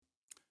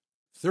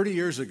30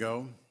 years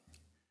ago,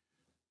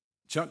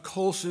 Chuck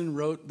Colson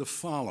wrote the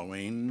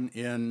following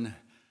in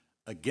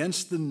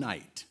Against the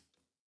Night,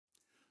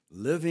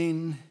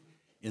 Living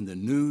in the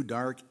New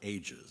Dark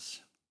Ages.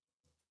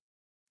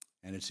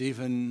 And it's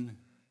even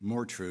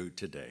more true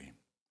today.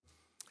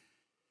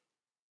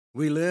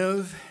 We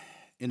live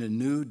in a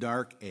new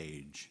dark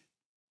age.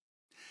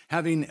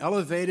 Having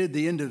elevated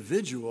the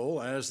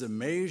individual as the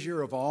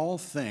measure of all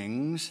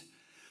things,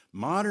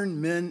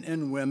 modern men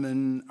and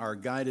women are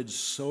guided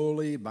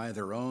solely by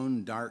their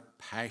own dark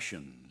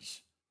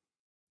passions.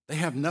 They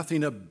have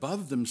nothing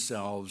above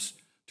themselves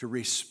to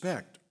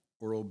respect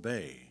or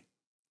obey,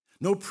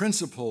 no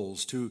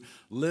principles to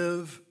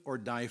live or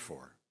die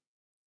for.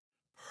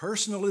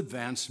 Personal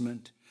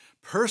advancement,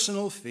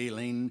 personal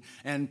feeling,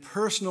 and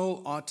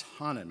personal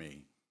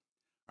autonomy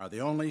are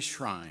the only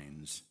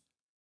shrines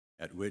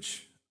at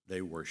which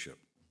they worship.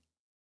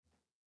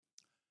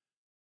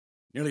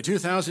 Nearly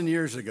 2,000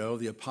 years ago,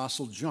 the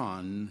Apostle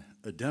John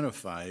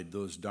identified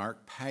those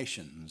dark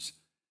passions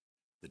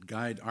that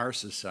guide our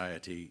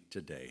society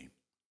today.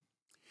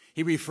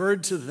 He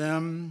referred to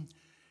them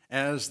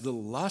as the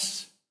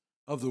lusts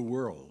of the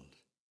world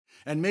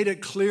and made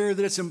it clear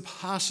that it's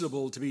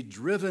impossible to be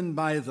driven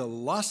by the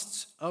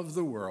lusts of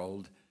the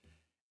world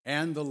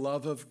and the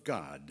love of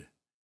God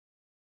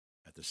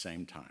at the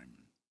same time.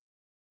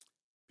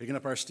 Picking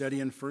up our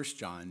study in 1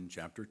 John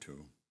chapter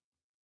 2.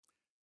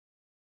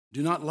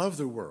 Do not love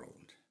the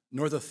world,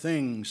 nor the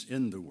things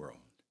in the world.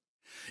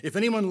 If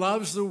anyone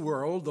loves the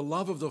world, the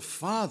love of the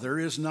Father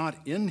is not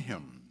in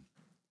him.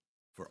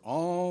 For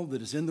all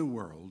that is in the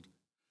world,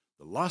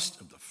 the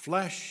lust of the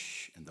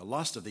flesh and the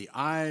lust of the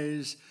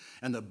eyes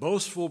and the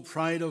boastful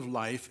pride of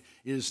life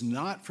is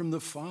not from the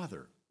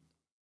Father,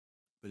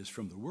 but is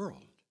from the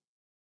world.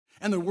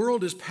 And the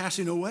world is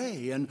passing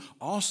away, and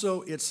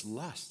also its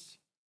lusts.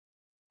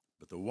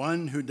 But the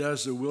one who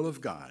does the will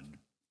of God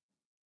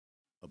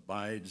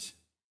abides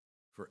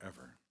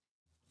forever.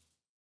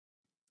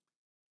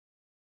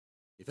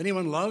 If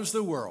anyone loves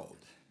the world,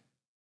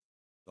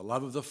 the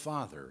love of the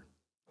Father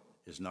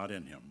is not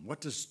in him.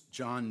 What does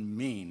John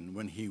mean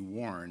when he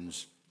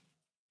warns,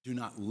 do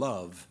not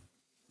love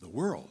the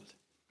world?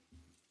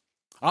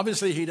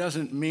 Obviously, he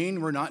doesn't mean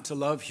we're not to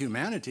love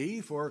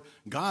humanity, for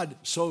God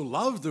so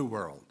loved the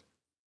world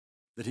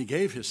that he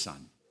gave his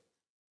Son.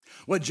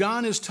 What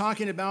John is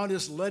talking about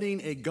is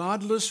letting a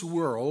godless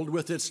world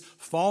with its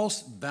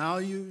false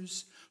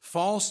values,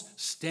 false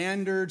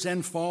standards,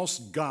 and false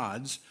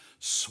gods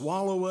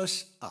swallow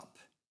us up.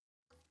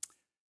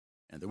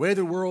 And the way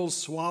the world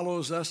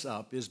swallows us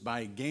up is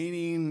by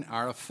gaining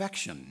our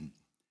affection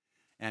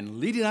and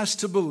leading us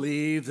to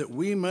believe that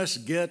we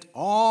must get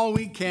all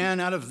we can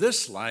out of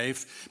this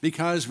life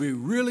because we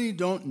really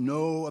don't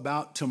know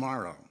about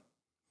tomorrow.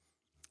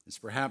 It's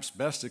perhaps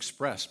best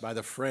expressed by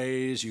the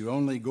phrase, you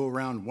only go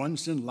around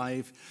once in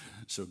life,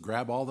 so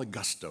grab all the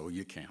gusto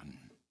you can.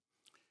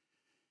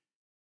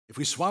 If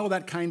we swallow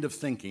that kind of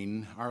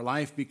thinking, our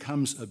life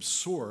becomes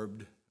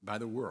absorbed by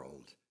the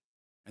world,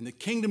 and the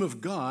kingdom of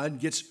God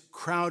gets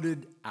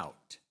crowded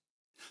out.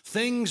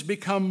 Things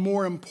become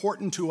more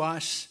important to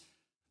us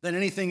than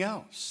anything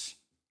else.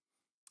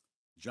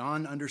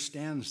 John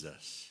understands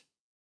this.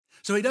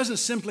 So he doesn't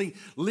simply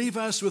leave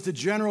us with a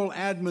general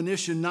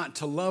admonition not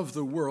to love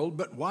the world,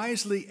 but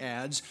wisely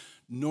adds,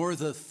 nor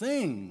the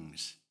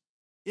things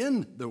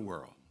in the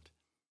world.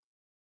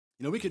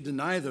 You know, we could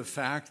deny the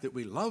fact that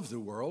we love the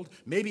world,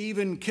 maybe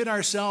even kid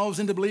ourselves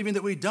into believing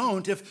that we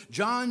don't, if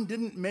John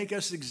didn't make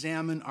us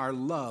examine our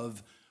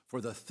love for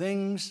the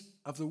things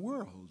of the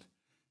world.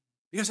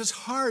 Because it's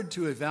hard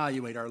to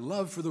evaluate our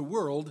love for the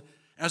world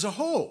as a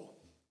whole.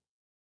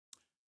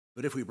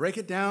 But if we break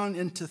it down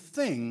into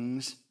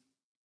things,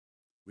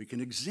 we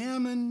can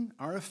examine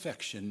our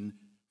affection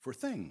for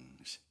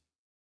things.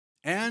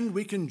 And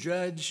we can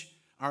judge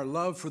our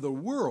love for the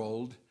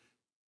world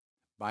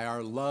by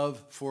our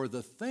love for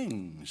the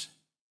things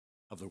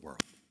of the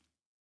world.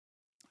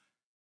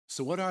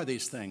 So what are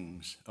these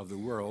things of the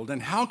world,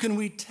 and how can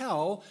we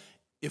tell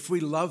if we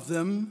love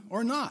them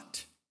or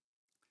not?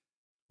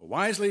 Well,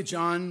 wisely,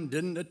 John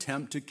didn't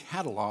attempt to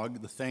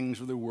catalog the things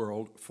of the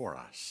world for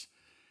us.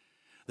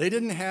 They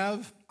didn't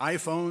have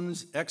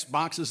iPhones,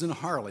 Xboxes, and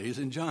Harleys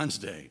in John's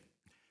day.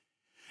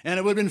 And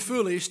it would have been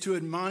foolish to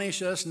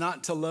admonish us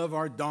not to love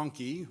our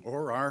donkey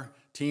or our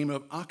team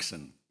of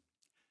oxen.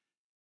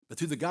 But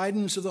through the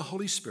guidance of the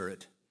Holy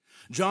Spirit,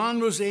 John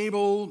was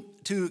able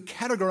to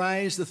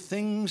categorize the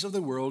things of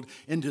the world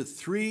into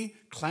three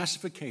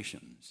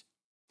classifications.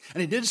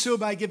 And he did so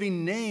by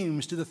giving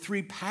names to the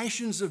three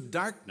passions of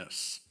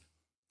darkness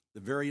the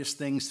various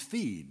things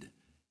feed,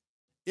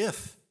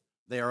 if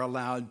they are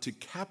allowed to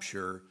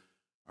capture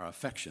our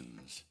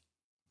affections.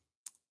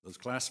 Those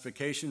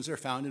classifications are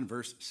found in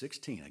verse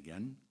 16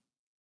 again.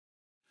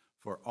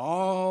 For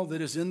all that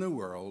is in the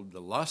world,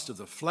 the lust of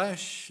the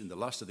flesh and the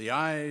lust of the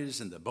eyes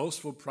and the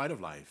boastful pride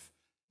of life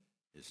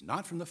is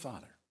not from the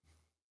Father,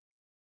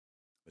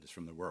 but is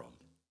from the world.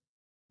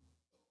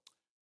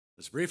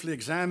 Let's briefly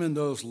examine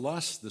those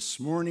lusts this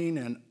morning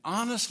and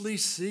honestly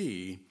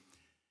see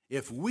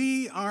if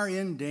we are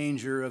in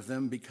danger of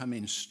them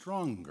becoming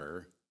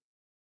stronger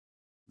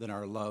than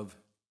our love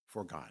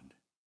for God.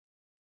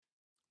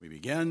 We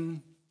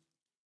begin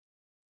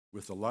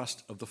with the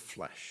lust of the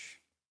flesh.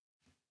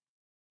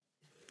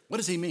 What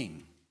does he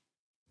mean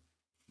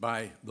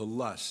by the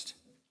lust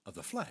of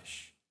the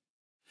flesh?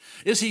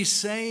 Is he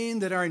saying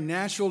that our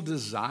natural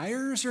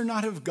desires are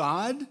not of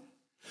God?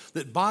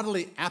 That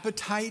bodily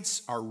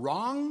appetites are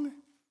wrong?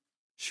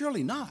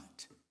 Surely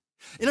not.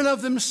 In and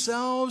of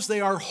themselves,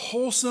 they are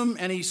wholesome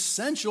and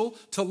essential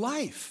to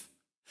life.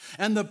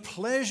 And the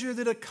pleasure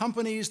that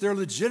accompanies their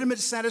legitimate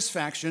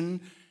satisfaction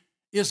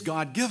is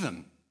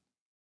God-given.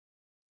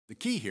 The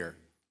key here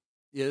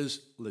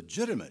is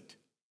legitimate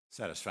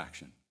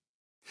satisfaction.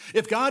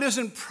 If God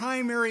isn't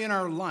primary in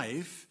our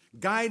life,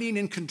 guiding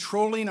and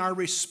controlling our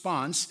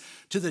response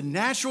to the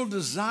natural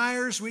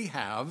desires we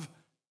have,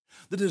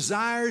 the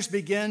desires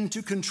begin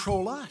to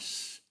control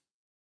us,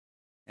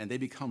 and they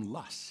become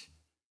lusts.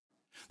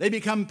 They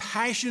become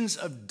passions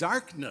of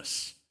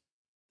darkness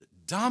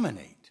that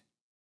dominate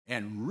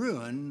and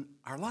ruin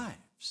our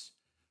lives.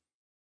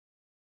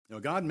 You know,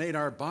 God made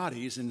our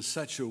bodies in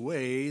such a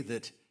way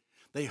that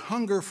they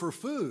hunger for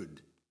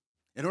food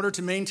in order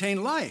to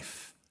maintain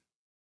life.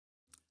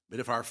 But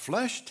if our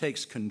flesh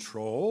takes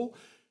control,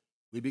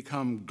 we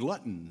become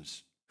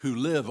gluttons who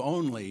live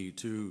only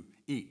to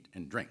eat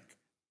and drink.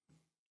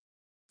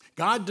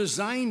 God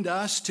designed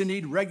us to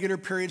need regular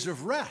periods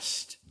of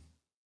rest.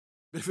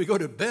 But if we go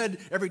to bed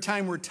every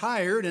time we're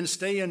tired and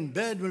stay in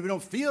bed when we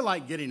don't feel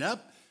like getting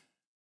up,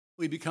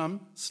 we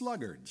become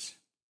sluggards.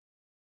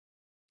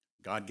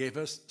 God gave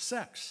us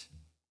sex,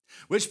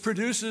 which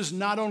produces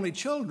not only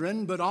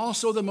children, but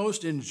also the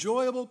most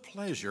enjoyable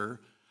pleasure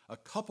a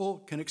couple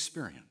can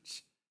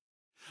experience.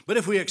 But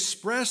if we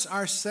express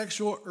our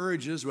sexual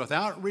urges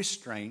without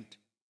restraint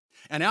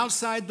and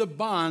outside the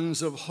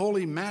bonds of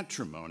holy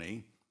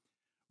matrimony,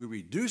 we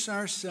reduce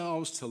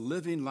ourselves to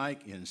living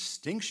like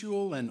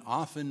instinctual and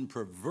often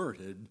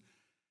perverted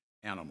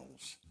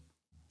animals.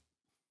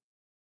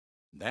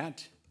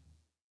 That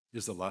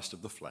is the lust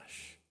of the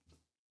flesh.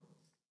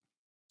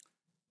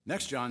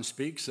 Next, John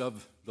speaks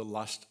of the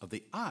lust of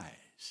the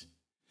eyes.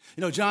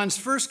 You know, John's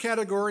first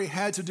category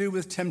had to do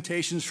with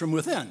temptations from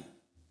within.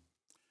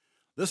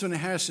 This one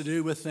has to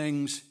do with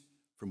things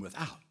from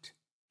without.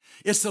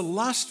 It's the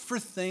lust for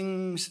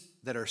things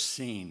that are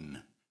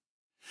seen.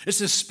 It's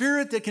the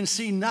spirit that can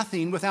see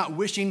nothing without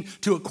wishing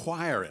to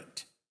acquire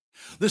it.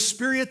 The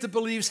spirit that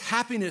believes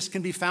happiness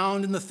can be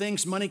found in the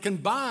things money can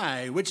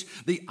buy, which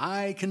the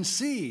eye can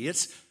see.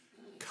 It's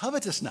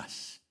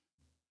covetousness,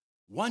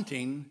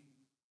 wanting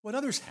what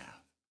others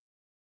have.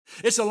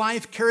 It's a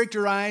life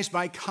characterized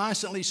by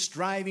constantly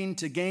striving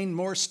to gain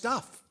more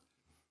stuff.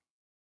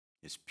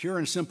 It's pure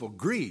and simple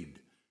greed,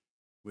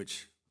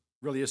 which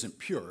really isn't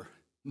pure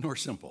nor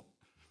simple.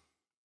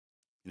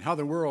 And how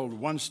the world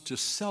wants to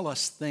sell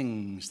us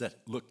things that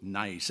look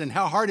nice, and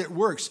how hard it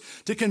works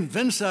to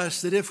convince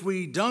us that if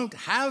we don't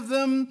have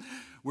them,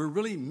 we're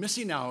really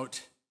missing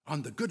out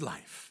on the good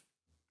life.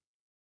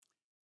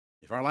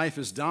 If our life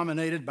is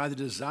dominated by the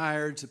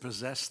desire to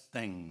possess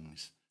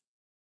things,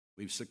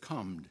 we've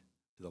succumbed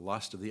to the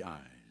lust of the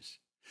eyes.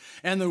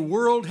 And the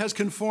world has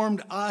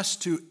conformed us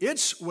to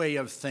its way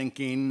of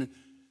thinking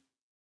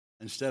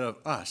instead of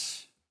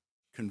us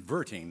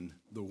converting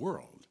the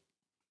world.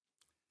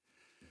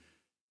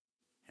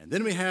 And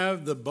then we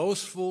have the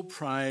boastful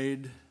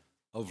pride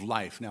of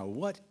life. Now,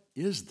 what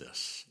is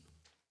this?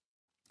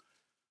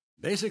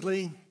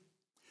 Basically,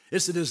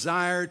 it's the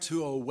desire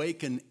to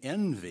awaken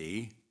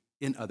envy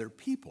in other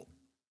people.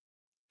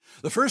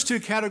 The first two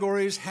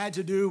categories had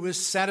to do with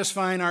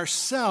satisfying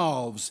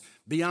ourselves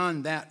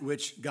beyond that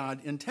which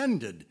God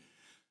intended.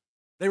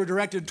 They were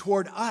directed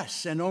toward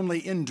us and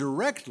only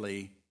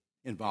indirectly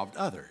involved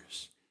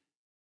others.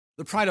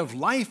 The pride of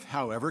life,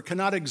 however,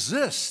 cannot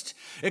exist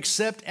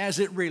except as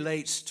it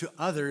relates to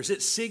others.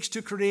 It seeks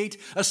to create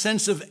a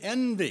sense of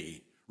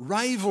envy,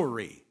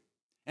 rivalry,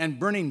 and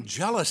burning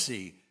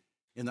jealousy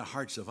in the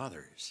hearts of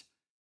others.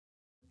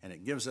 And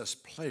it gives us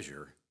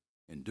pleasure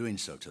in doing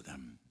so to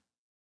them.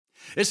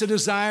 It's a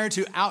desire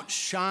to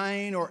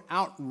outshine or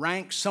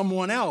outrank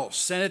someone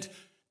else, and it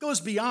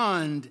goes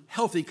beyond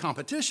healthy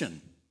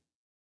competition.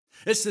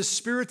 It's the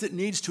spirit that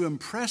needs to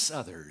impress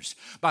others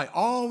by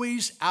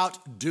always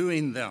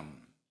outdoing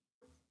them.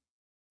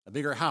 A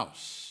bigger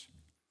house,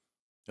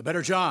 a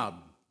better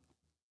job,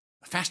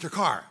 a faster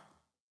car,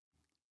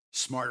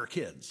 smarter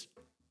kids.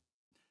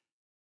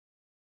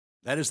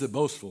 That is the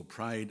boastful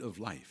pride of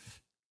life.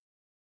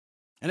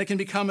 And it can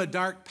become a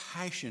dark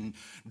passion,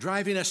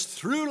 driving us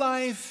through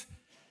life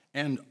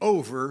and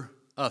over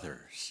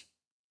others.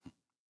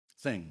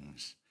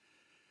 Things.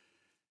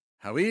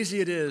 How easy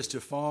it is to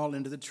fall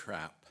into the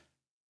trap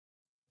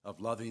of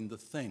loving the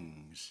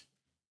things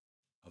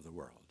of the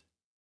world.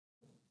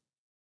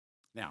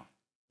 Now,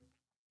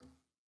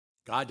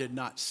 God did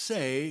not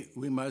say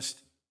we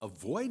must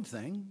avoid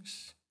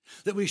things,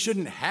 that we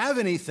shouldn't have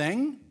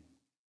anything,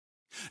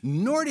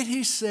 nor did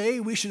he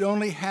say we should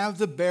only have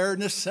the bare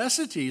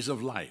necessities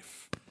of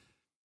life.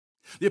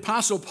 The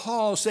Apostle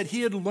Paul said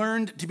he had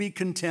learned to be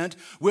content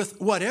with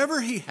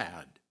whatever he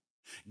had,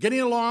 getting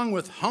along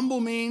with humble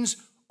means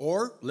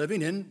or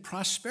living in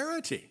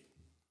prosperity.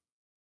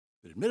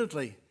 But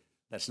admittedly,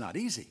 that's not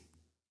easy.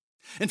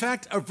 In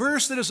fact, a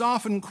verse that is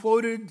often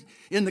quoted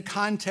in the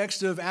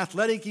context of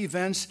athletic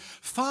events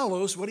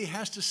follows what he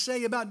has to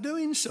say about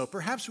doing so.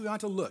 Perhaps we ought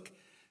to look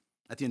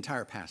at the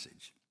entire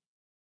passage.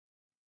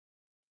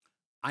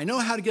 I know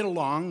how to get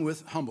along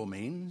with humble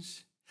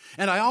means,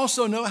 and I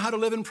also know how to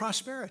live in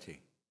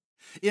prosperity.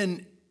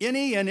 In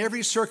any and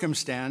every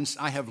circumstance,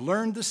 I have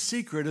learned the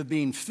secret of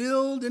being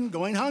filled and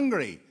going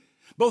hungry,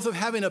 both of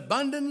having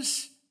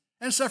abundance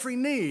and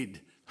suffering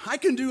need. I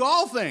can do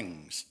all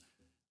things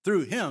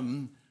through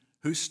him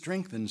who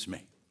strengthens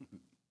me.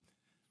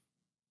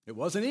 It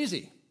wasn't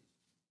easy,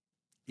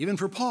 even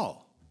for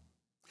Paul.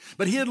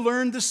 But he had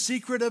learned the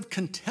secret of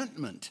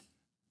contentment,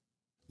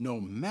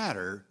 no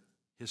matter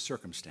his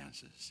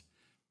circumstances.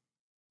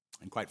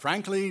 And quite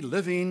frankly,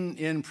 living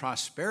in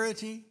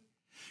prosperity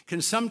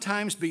can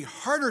sometimes be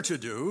harder to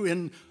do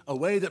in a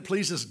way that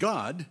pleases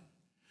God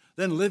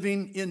than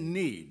living in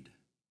need.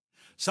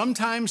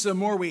 Sometimes the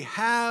more we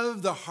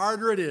have, the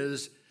harder it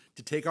is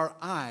to take our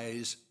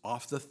eyes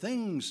off the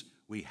things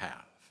we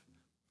have.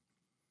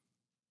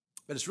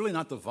 But it's really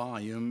not the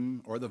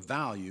volume or the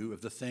value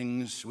of the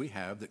things we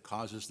have that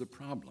causes the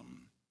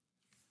problem.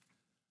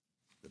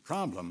 The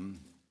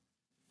problem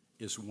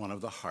is one of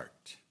the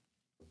heart.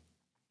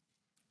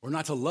 We're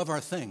not to love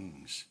our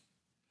things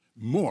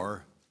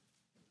more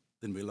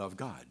than we love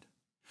God.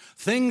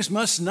 Things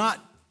must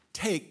not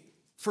take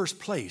first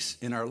place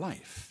in our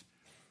life.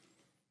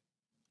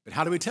 But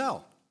how do we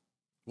tell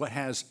what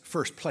has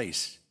first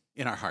place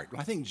in our heart?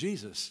 Well, I think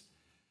Jesus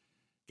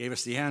gave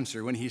us the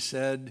answer when he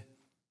said,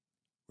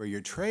 where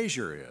your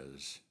treasure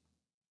is,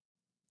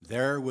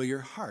 there will your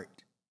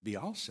heart be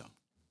also.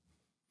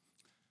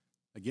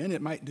 Again,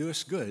 it might do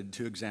us good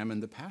to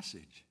examine the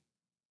passage.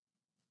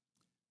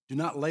 Do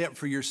not lay up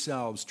for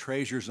yourselves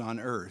treasures on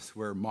earth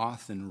where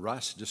moth and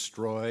rust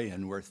destroy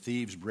and where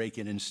thieves break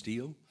in and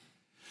steal.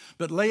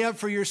 But lay up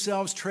for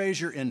yourselves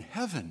treasure in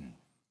heaven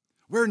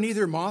where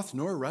neither moth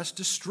nor rust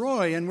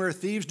destroy and where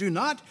thieves do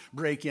not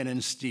break in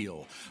and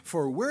steal.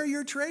 For where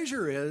your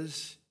treasure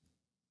is,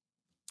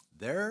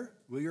 there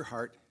will your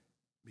heart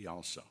be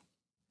also.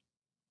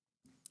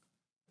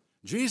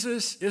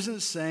 Jesus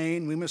isn't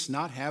saying we must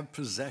not have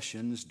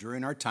possessions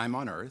during our time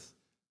on earth,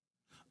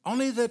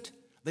 only that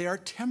they are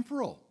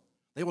temporal.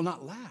 They will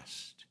not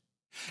last.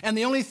 And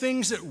the only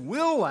things that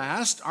will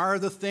last are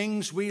the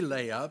things we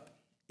lay up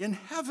in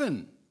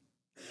heaven.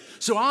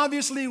 So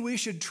obviously we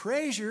should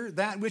treasure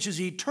that which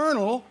is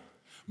eternal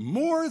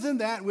more than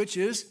that which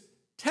is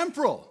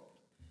temporal.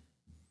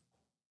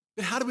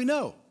 But how do we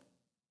know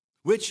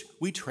which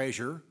we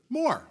treasure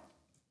more?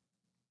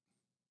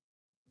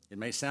 It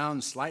may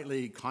sound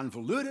slightly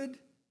convoluted,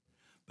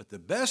 but the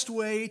best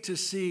way to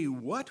see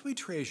what we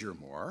treasure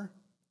more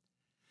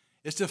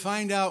is to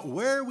find out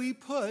where we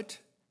put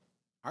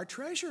our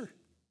treasure.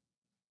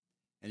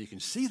 And you can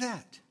see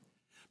that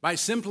by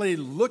simply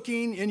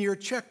looking in your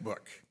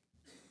checkbook,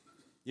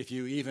 if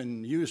you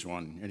even use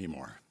one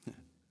anymore.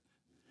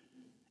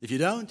 If you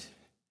don't,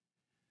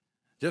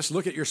 just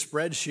look at your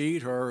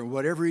spreadsheet or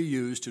whatever you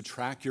use to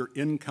track your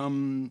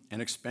income and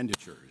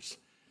expenditures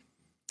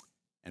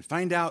and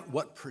find out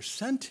what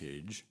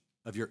percentage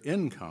of your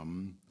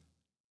income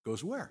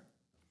goes where.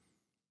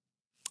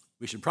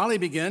 We should probably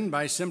begin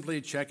by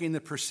simply checking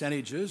the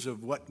percentages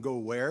of what go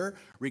where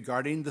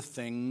regarding the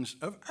things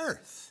of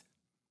earth.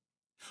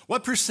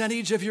 What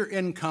percentage of your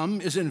income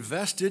is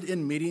invested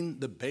in meeting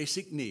the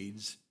basic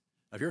needs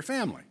of your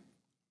family?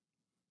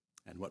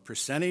 And what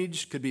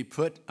percentage could be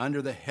put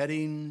under the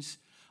headings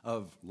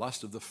of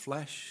lust of the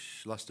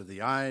flesh, lust of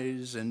the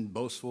eyes, and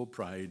boastful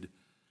pride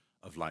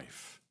of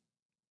life?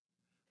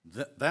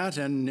 That,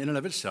 and in and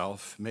of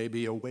itself, may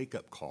be a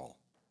wake-up call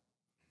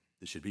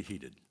that should be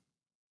heeded.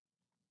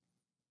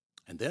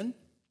 And then,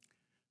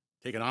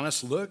 take an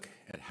honest look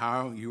at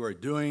how you are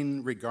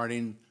doing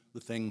regarding the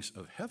things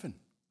of heaven.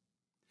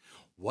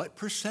 What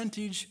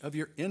percentage of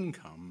your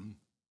income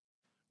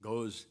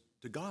goes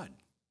to God?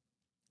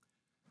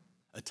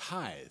 A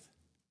tithe,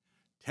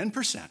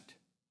 10%,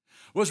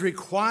 was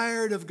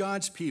required of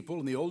God's people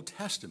in the Old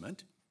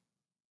Testament,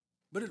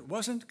 but it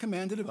wasn't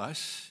commanded of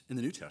us in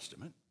the New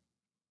Testament.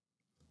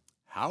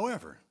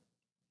 However,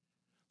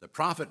 the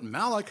prophet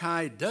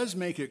Malachi does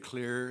make it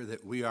clear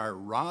that we are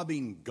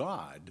robbing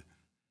God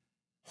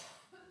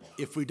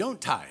if we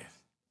don't tithe.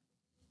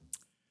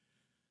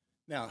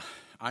 Now,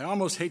 I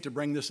almost hate to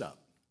bring this up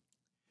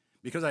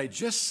because I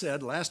just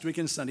said last week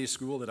in Sunday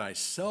school that I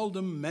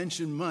seldom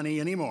mention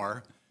money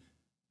anymore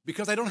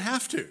because I don't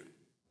have to.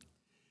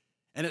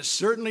 And it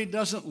certainly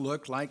doesn't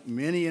look like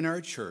many in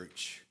our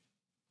church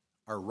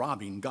are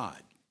robbing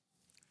God.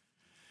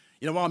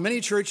 You know, while many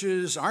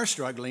churches are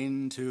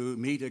struggling to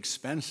meet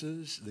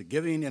expenses, the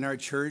giving in our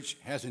church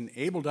has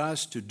enabled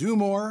us to do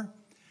more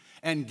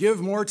and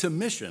give more to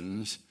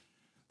missions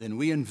than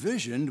we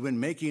envisioned when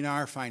making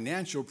our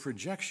financial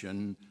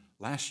projection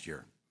last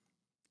year.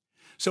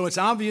 So it's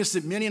obvious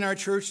that many in our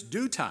church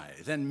do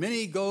tithe, and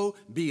many go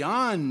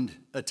beyond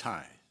a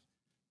tithe.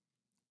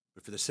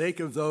 But for the sake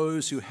of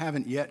those who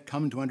haven't yet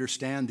come to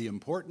understand the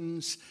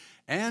importance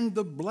and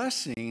the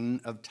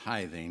blessing of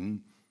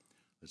tithing,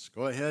 let's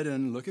go ahead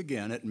and look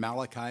again at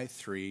Malachi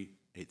 3,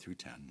 8 through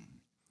 10.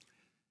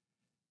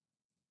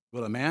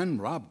 Will a man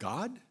rob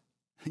God?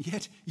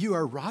 Yet you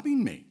are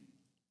robbing me.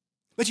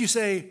 But you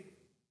say,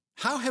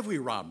 how have we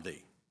robbed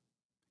thee?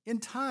 In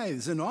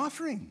tithes and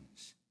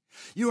offerings.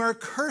 You are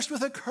cursed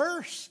with a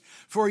curse,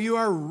 for you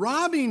are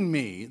robbing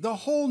me, the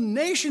whole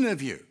nation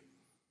of you.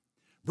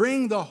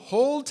 Bring the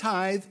whole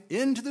tithe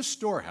into the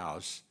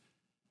storehouse,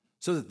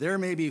 so that there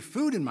may be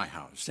food in my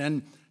house.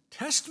 And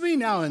test me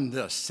now in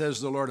this, says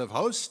the Lord of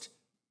hosts,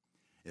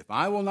 if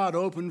I will not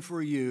open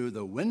for you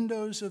the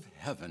windows of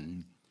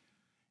heaven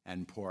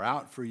and pour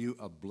out for you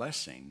a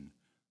blessing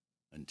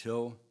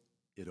until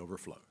it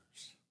overflows.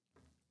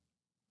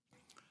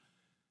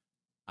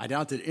 I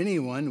doubt that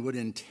anyone would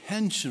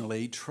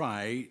intentionally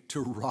try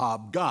to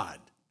rob God,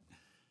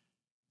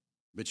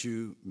 but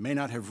you may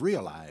not have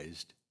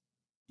realized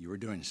you were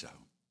doing so.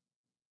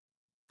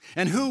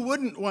 And who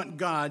wouldn't want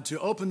God to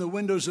open the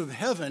windows of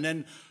heaven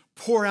and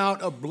pour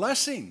out a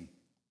blessing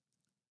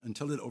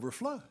until it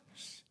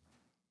overflows?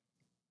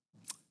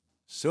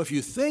 So if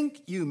you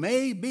think you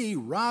may be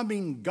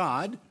robbing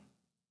God,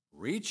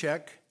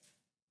 recheck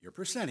your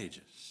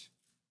percentages.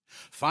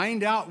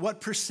 Find out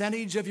what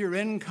percentage of your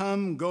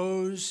income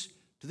goes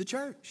to the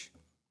church.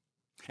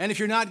 And if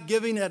you're not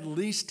giving at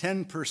least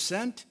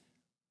 10%,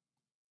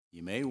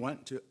 you may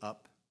want to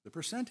up the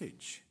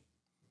percentage.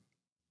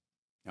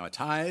 Now, a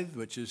tithe,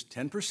 which is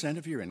 10%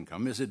 of your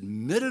income, is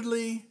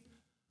admittedly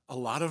a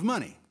lot of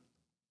money.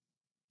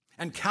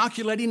 And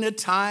calculating a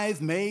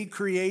tithe may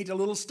create a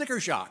little sticker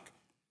shock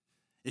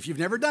if you've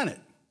never done it.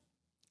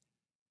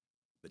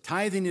 But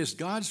tithing is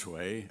God's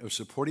way of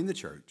supporting the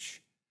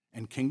church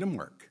and kingdom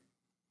work.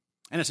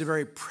 And it's a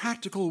very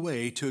practical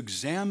way to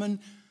examine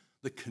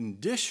the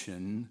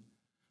condition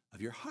of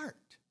your heart.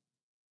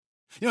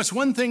 You know, it's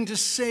one thing to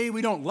say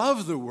we don't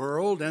love the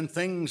world and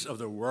things of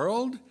the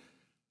world.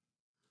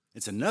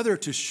 It's another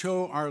to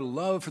show our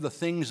love for the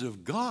things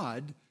of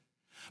God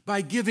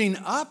by giving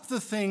up the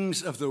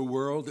things of the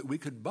world that we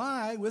could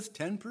buy with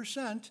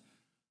 10%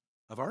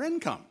 of our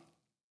income.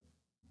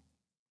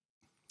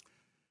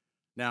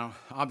 Now,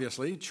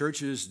 obviously,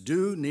 churches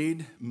do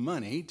need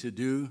money to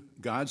do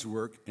God's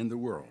work in the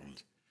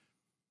world.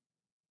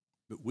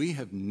 But we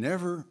have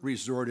never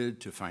resorted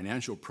to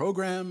financial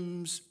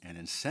programs and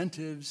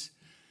incentives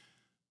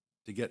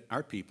to get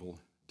our people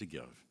to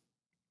give.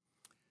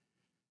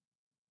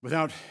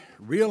 Without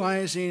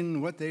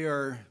realizing what they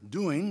are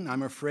doing,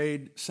 I'm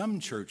afraid some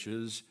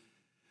churches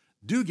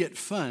do get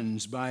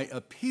funds by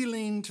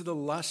appealing to the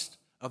lust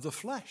of the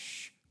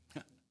flesh,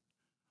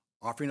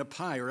 offering a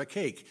pie or a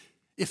cake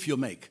if you'll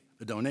make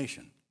a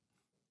donation.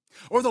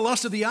 Or the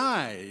lust of the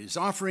eyes,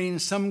 offering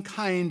some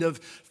kind of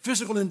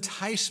physical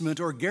enticement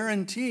or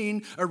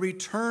guaranteeing a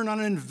return on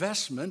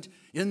investment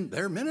in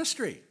their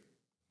ministry.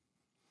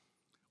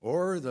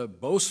 Or the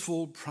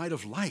boastful pride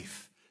of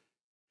life,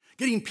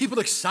 getting people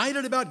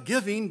excited about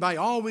giving by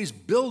always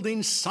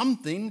building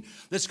something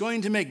that's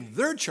going to make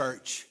their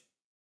church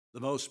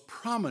the most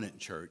prominent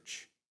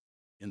church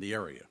in the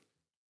area.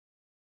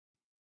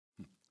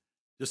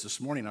 Just this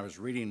morning, I was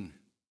reading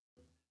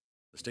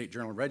the State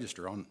Journal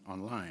Register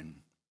online,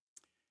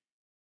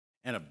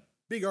 and a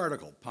big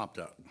article popped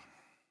up.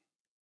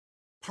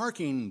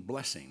 Parking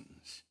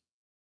blessings.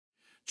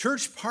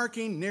 Church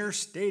parking near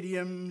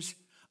stadiums,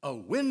 a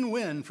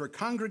win-win for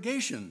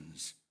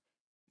congregations,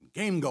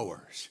 game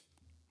goers.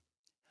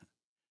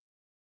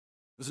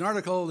 There's an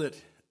article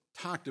that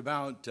talked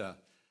about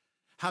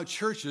how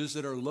churches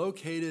that are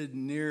located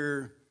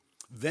near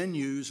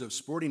venues of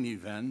sporting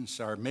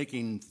events are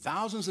making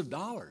thousands of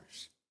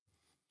dollars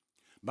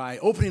by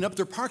opening up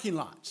their parking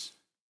lots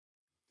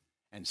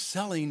and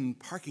selling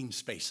parking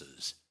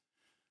spaces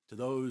to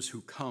those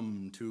who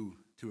come to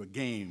a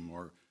game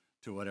or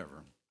to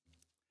whatever.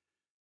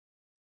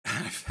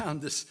 I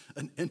found this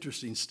an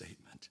interesting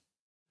statement.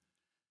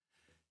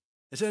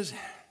 It says,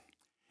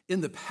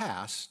 in the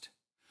past,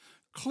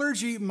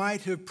 clergy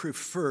might have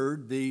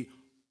preferred the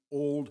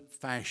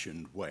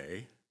old-fashioned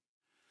way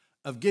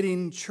of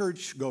getting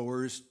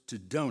churchgoers to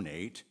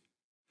donate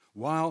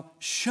while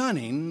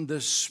shunning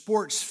the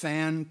sports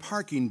fan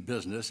parking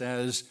business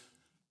as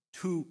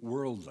too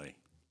worldly.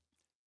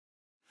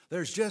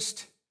 There's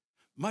just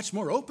much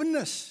more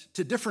openness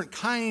to different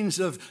kinds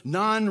of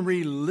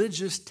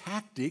non-religious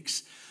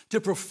tactics to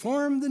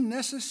perform the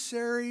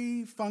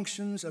necessary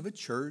functions of a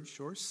church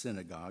or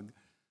synagogue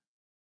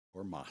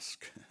or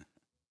mosque.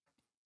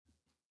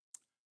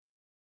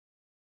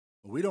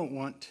 We don't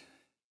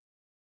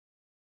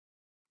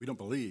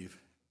believe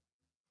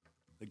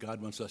that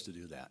God wants us to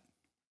do that.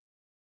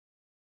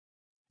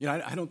 You know,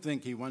 I don't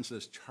think he wants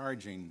us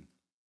charging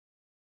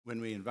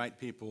when we invite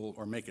people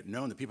or make it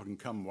known that people can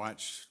come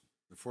watch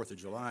the 4th of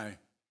July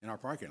in our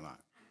parking lot.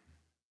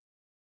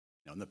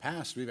 Now, in the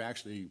past, we've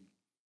actually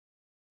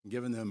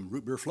given them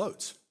root beer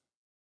floats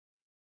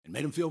and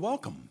made them feel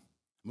welcome.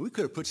 I mean, we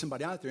could have put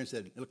somebody out there and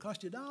said, it'll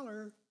cost you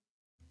 $1.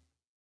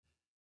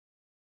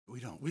 But we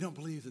don't. We don't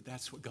believe that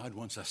that's what God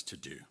wants us to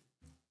do.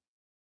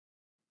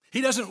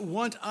 He doesn't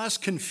want us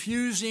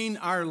confusing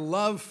our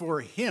love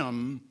for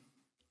him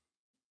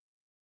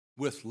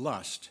with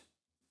lust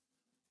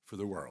for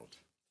the world.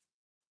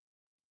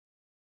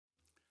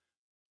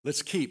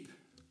 Let's keep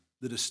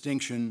the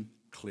distinction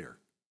clear.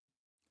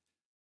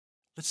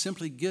 Let's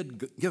simply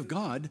give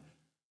God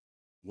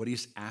what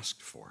he's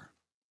asked for.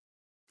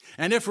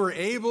 And if we're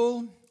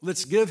able,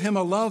 let's give him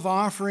a love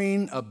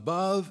offering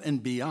above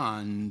and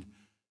beyond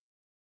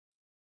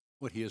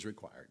what he has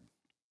required.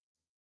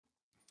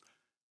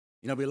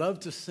 You know, we love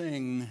to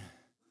sing,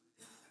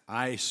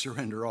 I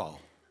surrender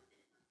all.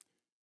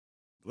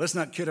 Let's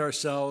not kid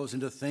ourselves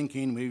into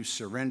thinking we've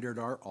surrendered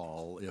our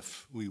all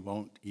if we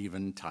won't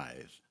even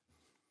tithe.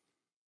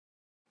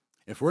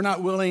 If we're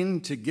not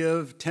willing to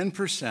give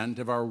 10%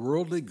 of our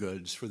worldly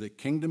goods for the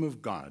kingdom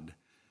of God,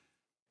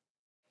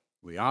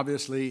 we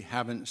obviously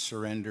haven't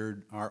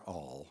surrendered our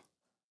all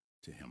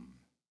to him.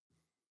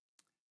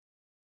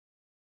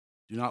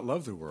 Do not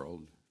love the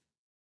world,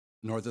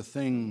 nor the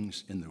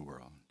things in the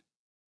world.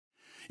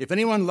 If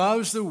anyone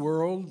loves the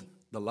world,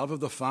 the love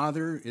of the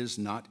Father is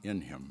not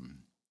in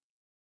him.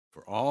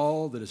 For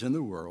all that is in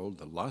the world,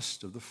 the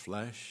lust of the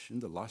flesh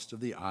and the lust of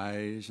the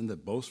eyes and the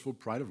boastful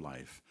pride of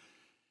life,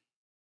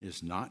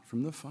 is not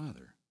from the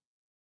Father,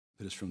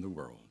 but is from the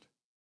world.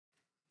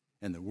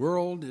 And the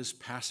world is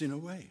passing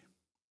away,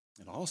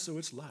 and also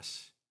its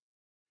lusts.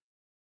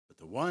 But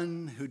the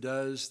one who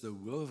does the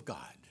will of God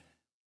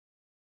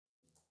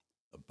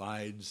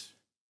abides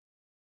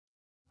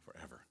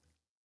forever.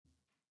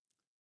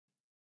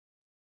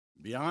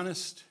 Be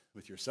honest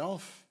with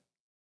yourself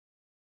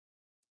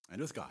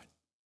and with God,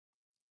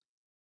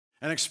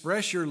 and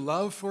express your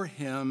love for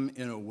him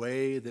in a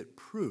way that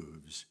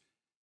proves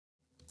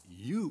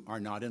you are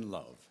not in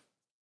love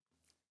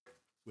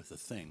with the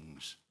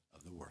things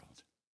of the world.